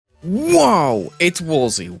Whoa, it's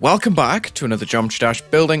Wulzy. Welcome back to another Geometry Dash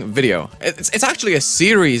building video. It's actually a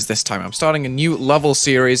series this time. I'm starting a new level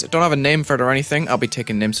series. Don't have a name for it or anything. I'll be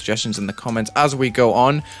taking name suggestions in the comments as we go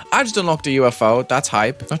on. I just unlocked a UFO. That's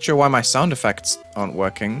hype. Not sure why my sound effects aren't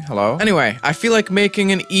working. Hello? Anyway, I feel like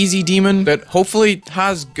making an easy demon that hopefully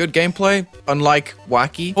has good gameplay, unlike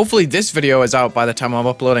wacky. Hopefully this video is out by the time I'm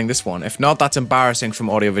uploading this one. If not, that's embarrassing from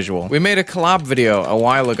audiovisual. We made a collab video a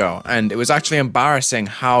while ago, and it was actually embarrassing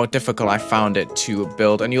how difficult I found it to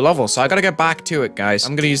build a new level. So I gotta get back to it, guys.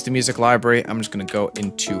 I'm gonna use the music library. I'm just gonna go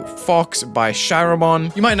into Fox by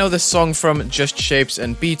Shirabon. You might know this song from Just Shapes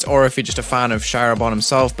and Beats, or if you're just a fan of Shirabon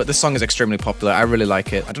himself, but this song is extremely popular. I really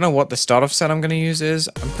like it. I don't know what the start off set I'm gonna use is.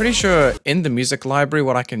 I'm pretty sure in the music library,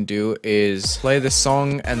 what I can do is play this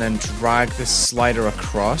song and then drag this slider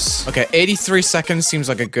across. Okay, 83 seconds seems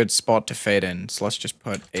like a good spot to fade in. So let's just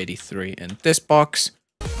put 83 in this box.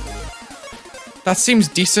 That seems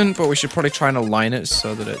decent, but we should probably try and align it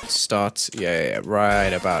so that it starts,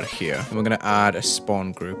 right about here. And we're gonna add a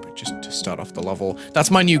spawn group just to start off the level. That's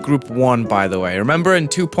my new group 1, by the way. Remember in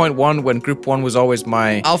 2.1 when group 1 was always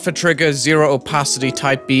my alpha trigger, 0 opacity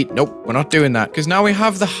type beat? Nope, we're not doing that. Because now we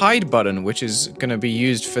have the hide button, which is gonna be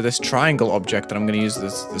used for this triangle object that I'm gonna use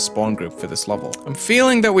the spawn group for this level. I'm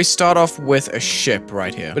feeling that we start off with a ship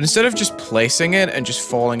right here. But instead of just placing it and just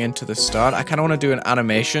falling into the start, I kinda wanna do an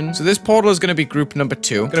animation. So this portal is gonna be group number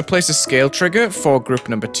 2. I'm gonna place a scale trigger for group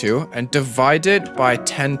number 2 and divide it by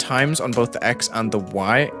 10 times on both the X and the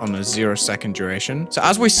Y on a 0-second duration. So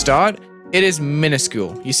as we start, it is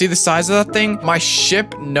minuscule. You see the size of that thing? My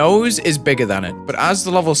ship nose is bigger than it. But as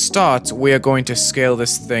the level starts, we are going to scale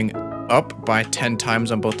this thing up by 10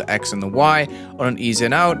 times on both the X and the Y on an ease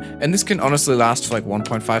in out. And this can honestly last for like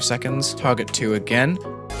 1.5 seconds. Target 2 again.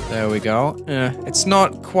 There we go. It's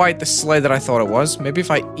not quite the sleigh that I thought it was. Maybe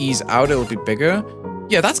if I ease out, it'll be bigger.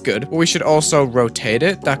 Yeah, that's good. But we should also rotate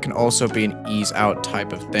it. That can also be an ease out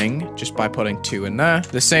type of thing, just by putting 2 in there.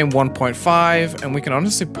 The same 1.5, and we can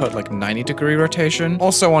honestly put like 90-degree rotation.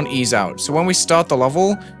 Also on ease out. So when we start the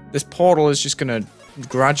level, this portal is just gonna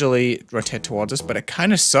gradually rotate towards us, but it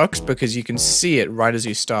kind of sucks because you can see it right as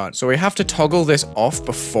you start. So we have to toggle this off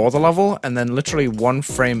before the level, and then literally 1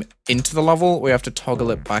 frame into the level, we have to toggle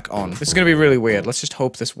it back on. This is going to be really weird. Let's just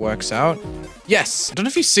hope this works out. Yes! I don't know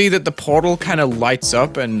if you see that the portal kind of lights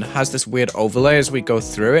up and has this weird overlay as we go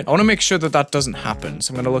through it. I want to make sure that that doesn't happen,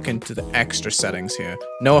 so I'm going to look into the extra settings here.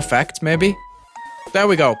 No effect, maybe? There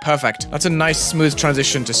we go, perfect. That's a nice smooth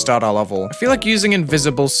transition to start our level. I feel like using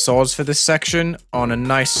invisible swords for this section on a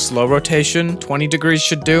nice slow rotation, 20 degrees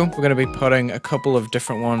should do. We're gonna be putting a couple of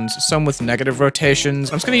different ones, some with negative rotations.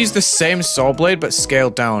 I'm just gonna use the same saw blade, but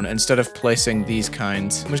scaled down instead of placing these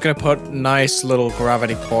kinds. I'm just gonna put nice little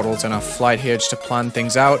gravity portals in our flight here just to plan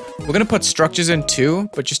things out. We're gonna put structures in too,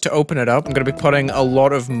 but just to open it up, I'm gonna be putting a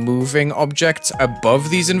lot of moving objects above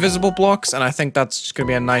these invisible blocks, and I think that's just gonna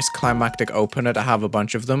be a nice climactic opener to have a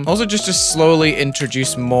bunch of them. Also, just to slowly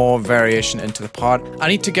introduce more variation into the part. I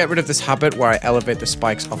need to get rid of this habit where I elevate the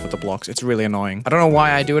spikes off of the blocks. It's really annoying. I don't know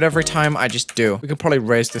why I do it every time, I just do. We could probably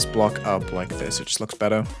raise this block up like this. It just looks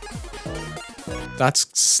better. That's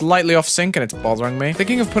slightly off sync and it's bothering me.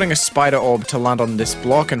 Thinking of putting a spider orb to land on this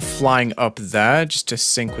block and flying up there just to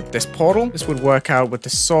sync with this portal. This would work out with the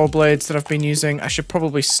saw blades that I've been using. I should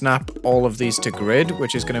probably snap all of these to grid,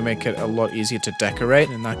 which is going to make it a lot easier to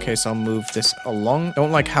decorate. In that case, I'll move this along.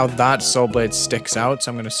 Don't like how that saw blade sticks out,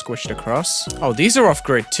 so I'm going to squish it across. Oh, these are off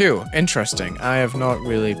grid too. Interesting. I have not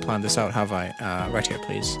really planned this out, have I? Right here,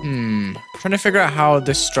 please. Trying to figure out how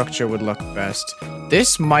this structure would look best.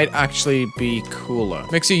 This might actually be cooler.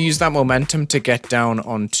 Makes you use that momentum to get down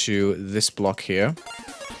onto this block here.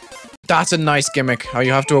 That's a nice gimmick, how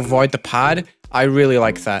you have to avoid the pad. I really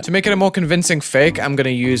like that. To make it a more convincing fake, I'm gonna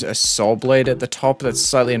use a saw blade at the top that's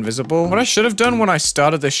slightly invisible. What I should have done when I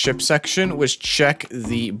started the ship section was check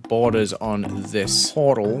the borders on this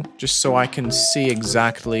portal, just so I can see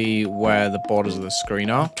exactly where the borders of the screen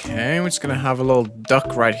are. Okay, we're just gonna have a little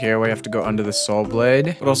duck right here where you have to go under the saw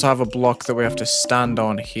blade. But also have a block that we have to stand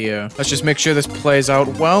on here. Let's just make sure this plays out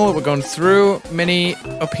well. We're going through, mini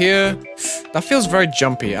up here. That feels very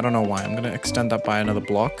jumpy. I don't know why. I'm gonna extend that by another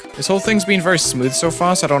block. This whole thing's been very smooth so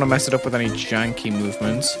far, so I don't want to mess it up with any janky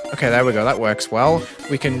movements. Okay, there we go. That works well.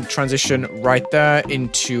 We can transition right there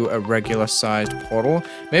into a regular sized portal.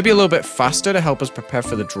 Maybe a little bit faster to help us prepare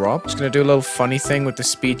for the drop. Just gonna do a little funny thing with the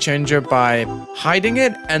speed changer by hiding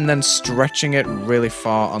it and then stretching it really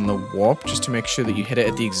far on the warp just to make sure that you hit it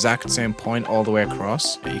at the exact same point all the way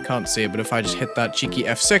across. Yeah, you can't see it, but if I just hit that cheeky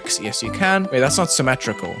F6, yes you can. Wait, that's not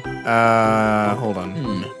symmetrical. hold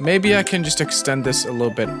on. Maybe I can just extend this a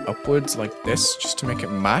little bit upwards like this, just to make it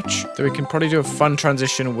match. Then we can probably do a fun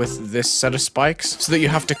transition with this set of spikes, so that you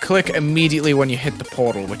have to click immediately when you hit the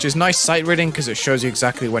portal, which is nice sight reading because it shows you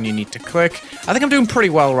exactly when you need to click. I think I'm doing pretty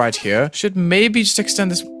well right here. Should maybe just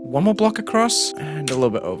extend this one more block across and a little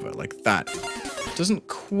bit over, like that. Doesn't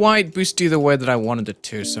quite boost you the way that I wanted it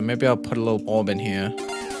to, so maybe I'll put a little orb in here.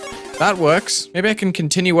 That works. Maybe I can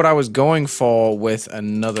continue what I was going for with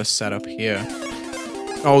another setup here.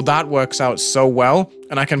 Oh, that works out so well.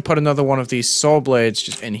 And I can put another one of these saw blades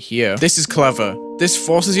just in here. This is clever. This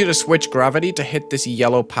forces you to switch gravity to hit this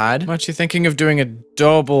yellow pad. I'm actually thinking of doing a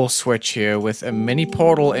double switch here with a mini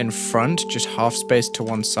portal in front, just half space to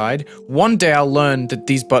one side. One day I'll learn that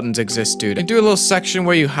these buttons exist, dude. I do a little section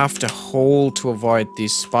where you have to hold to avoid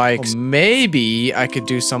these spikes. Or maybe I could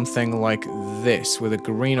do something like this with a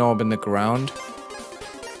green orb in the ground.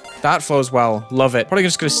 That flows well. Love it. Probably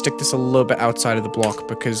just gonna stick this a little bit outside of the block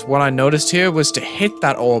because what I noticed here was to hit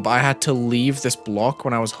that orb, I had to leave this block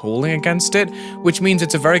when I was holding against it, which means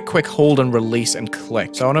it's a very quick hold and release and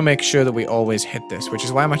click. So I want to make sure that we always hit this, which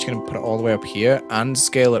is why I'm actually gonna put it all the way up here and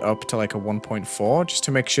scale it up to like a 1.4, just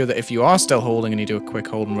to make sure that if you are still holding and you do a quick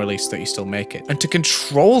hold and release that you still make it. And to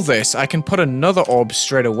control this, I can put another orb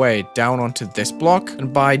straight away down onto this block.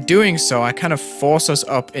 And by doing so, I kind of force us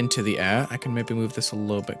up into the air. I can maybe move this a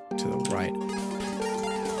little bit to the right.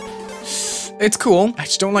 It's cool. I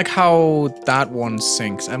just don't like how that one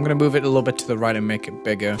sinks. I'm gonna move it a little bit to the right and make it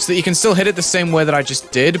bigger so that you can still hit it the same way that I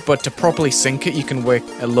just did, but to properly sink it, you can wait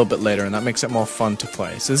a little bit later, and that makes it more fun to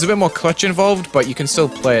play. So there's a bit more clutch involved, but you can still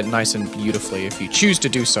play it nice and beautifully if you choose to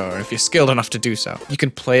do so, or if you're skilled enough to do so. You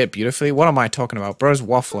can play it beautifully. What am I talking about? Bro's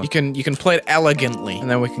waffling. You can play it elegantly, and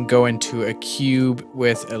then we can go into a cube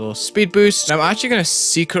with a little speed boost. And I'm actually gonna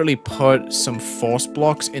secretly put some force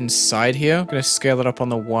blocks inside here. I'm gonna scale it up on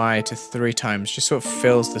the Y to 3 times. Just so it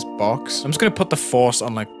fills this box. I'm just gonna put the force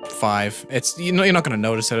on like 5. It's, you know, you're not gonna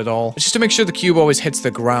notice it at all. It's just to make sure the cube always hits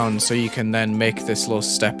the ground so you can then make this little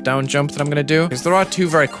step down jump that I'm gonna do. Because there are 2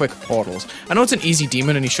 very quick portals. I know it's an easy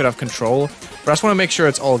demon and you should have control, but I just want to make sure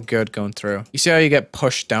it's all good going through. You see how you get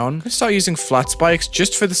pushed down? I'm gonna start using flat spikes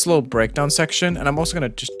just for this little breakdown section, and I'm also gonna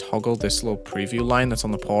just toggle this little preview line that's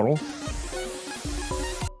on the portal.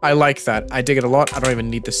 I like that. I dig it a lot. I don't even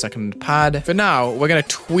need the second pad. For now, we're going to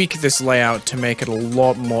tweak this layout to make it a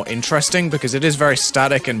lot more interesting because it is very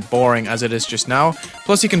static and boring as it is just now.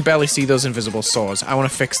 Plus, you can barely see those invisible saws. I want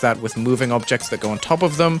to fix that with moving objects that go on top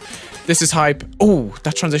of them. This is hype. Oh,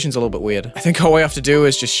 that transition's a little bit weird. I think all we have to do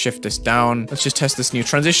is just shift this down. Let's just test this new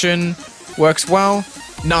transition. Works well.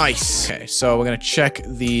 Nice. Okay, so we're going to check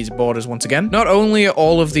these borders once again. Not only are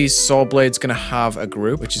all of these saw blades going to have a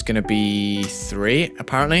group, which is going to be 3,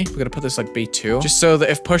 apparently. We're going to put this like B2, just so that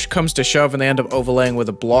if push comes to shove and they end up overlaying with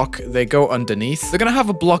a block, they go underneath. They're going to have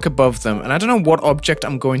a block above them, and I don't know what object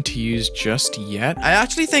I'm going to use just yet. I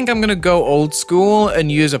actually think I'm going to go old school and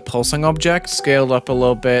use a pulsing object, scaled up a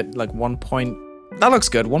little bit, like 1. That looks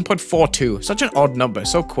good. 1.42. Such an odd number.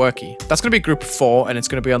 So quirky. That's going to be group 4, and it's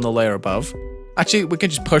going to be on the layer above. Actually, we can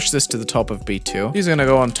just push this to the top of B2. These are going to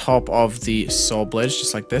go on top of the saw blades,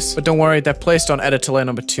 just like this. But don't worry, they're placed on editor layer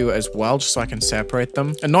number 2 as well, just so I can separate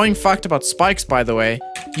them. Annoying fact about spikes, by the way,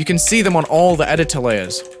 you can see them on all the editor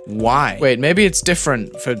layers. Why? Wait, maybe it's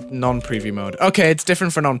different for non-preview mode. Okay, it's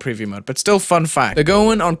different for non-preview mode, but still fun fact. They're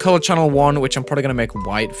going on color channel 1, which I'm probably going to make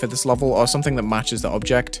white for this level, or something that matches the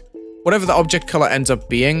object. Whatever the object color ends up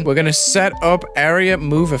being, we're going to set up area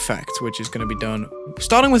move effect, which is going to be done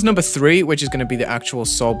starting with number 3, which is going to be the actual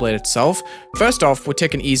saw blade itself. First off, we're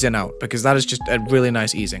taking ease in out because that is just a really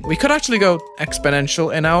nice easing. We could actually go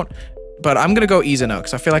exponential in out, but I'm gonna go ease in out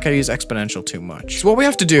because I feel like I use exponential too much. So what we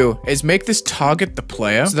have to do is make this target the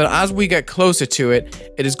player so that as we get closer to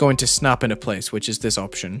it, it is going to snap into place, which is this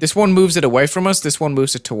option. This one moves it away from us, this one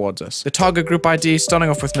moves it towards us. The target group ID, starting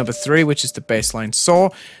off with number 3, which is the baseline saw.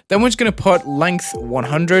 Then we're just gonna put length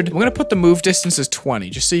 100. We're gonna put the move distance as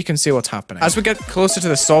 20, just so you can see what's happening. As we get closer to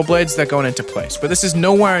the saw blades, they're going into place. But this is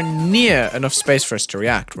nowhere near enough space for us to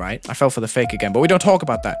react, right? I fell for the fake again, but we don't talk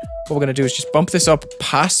about that. What we're gonna do is just bump this up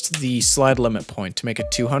past the slide limit point to make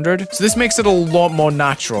it 200. So this makes it a lot more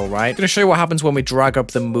natural, right? I'm gonna show you what happens when we drag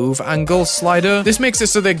up the move angle slider. This makes it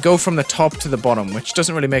so they go from the top to the bottom, which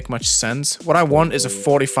doesn't really make much sense. What I want is a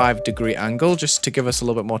 45-degree angle just to give us a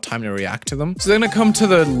little bit more time to react to them. So they're gonna come to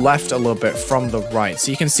the left a little bit from the right,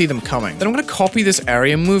 so you can see them coming. Then I'm gonna copy this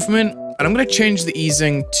area movement And I'm going to change the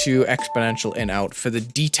easing to exponential in out for the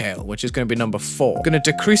detail, which is going to be number 4. I'm going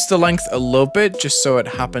to decrease the length a little bit just so it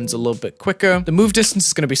happens a little bit quicker. The move distance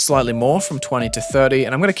is going to be slightly more from 20 to 30,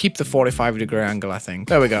 and I'm going to keep the 45-degree angle, I think.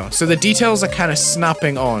 There we go. So the details are kind of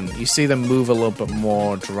snapping on. You see them move a little bit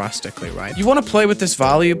more drastically, right? You want to play with this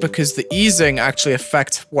value because the easing actually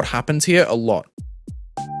affects what happens here a lot.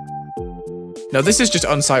 Now, this is just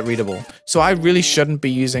unsight readable, so I really shouldn't be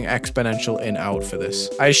using exponential in out for this.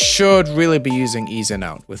 I should really be using ease in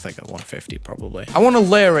out with like a 150 probably. I want to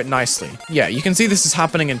layer it nicely. Yeah, you can see this is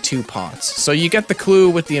happening in 2 parts. So you get the clue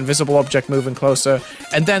with the invisible object moving closer,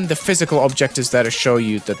 and then the physical object is there to show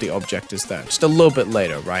you that the object is there. Just a little bit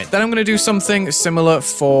later, right? Then I'm going to do something similar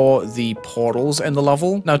for the portals in the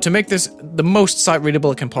level. Now, to make this the most sight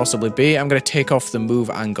readable it can possibly be, I'm going to take off the move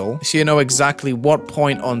angle so you know exactly what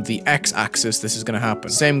point on the x-axis this is going to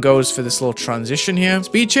happen. Same goes for this little transition here.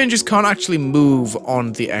 Speed changes can't actually move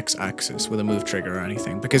on the x-axis with a move trigger or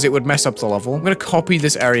anything because it would mess up the level. I'm going to copy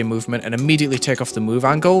this area movement and immediately take off the move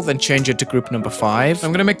angle, then change it to group number 5.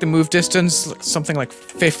 I'm going to make the move distance something like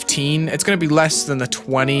 15. It's going to be less than the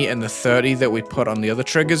 20 and the 30 that we put on the other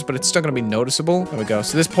triggers, but it's still going to be noticeable. There we go.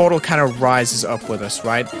 So this portal kind of rises up with us,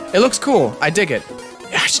 right? It looks cool. I dig it.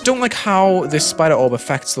 I just don't like how this spider orb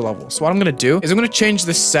affects the level. So what I'm going to do is I'm going to change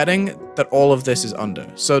the setting that all of this is under.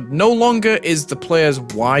 So no longer is the player's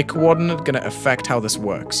Y coordinate going to affect how this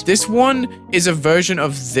works. This one is a version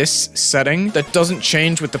of this setting that doesn't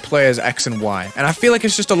change with the player's X and Y. And I feel like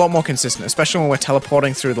it's just a lot more consistent, especially when we're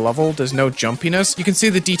teleporting through the level. There's no jumpiness. You can see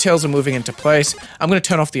the details are moving into place. I'm going to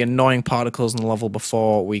turn off the annoying particles in the level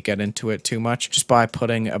before we get into it too much, just by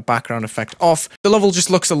putting a background effect off. The level just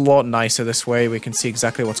looks a lot nicer this way. We can see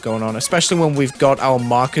exactly what's going on, especially when we've got our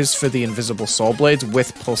markers for the invisible soul blades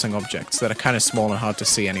with pulsing objects that are kind of small and hard to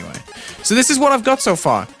see anyway. So this is what I've got so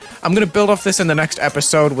far. I'm going to build off this in the next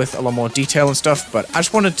episode with a lot more detail and stuff, but I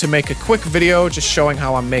just wanted to make a quick video just showing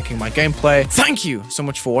how I'm making my gameplay. Thank you so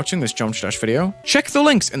much for watching this Jump Dash video. Check the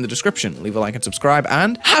links in the description, leave a like and subscribe,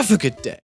 and have a good day.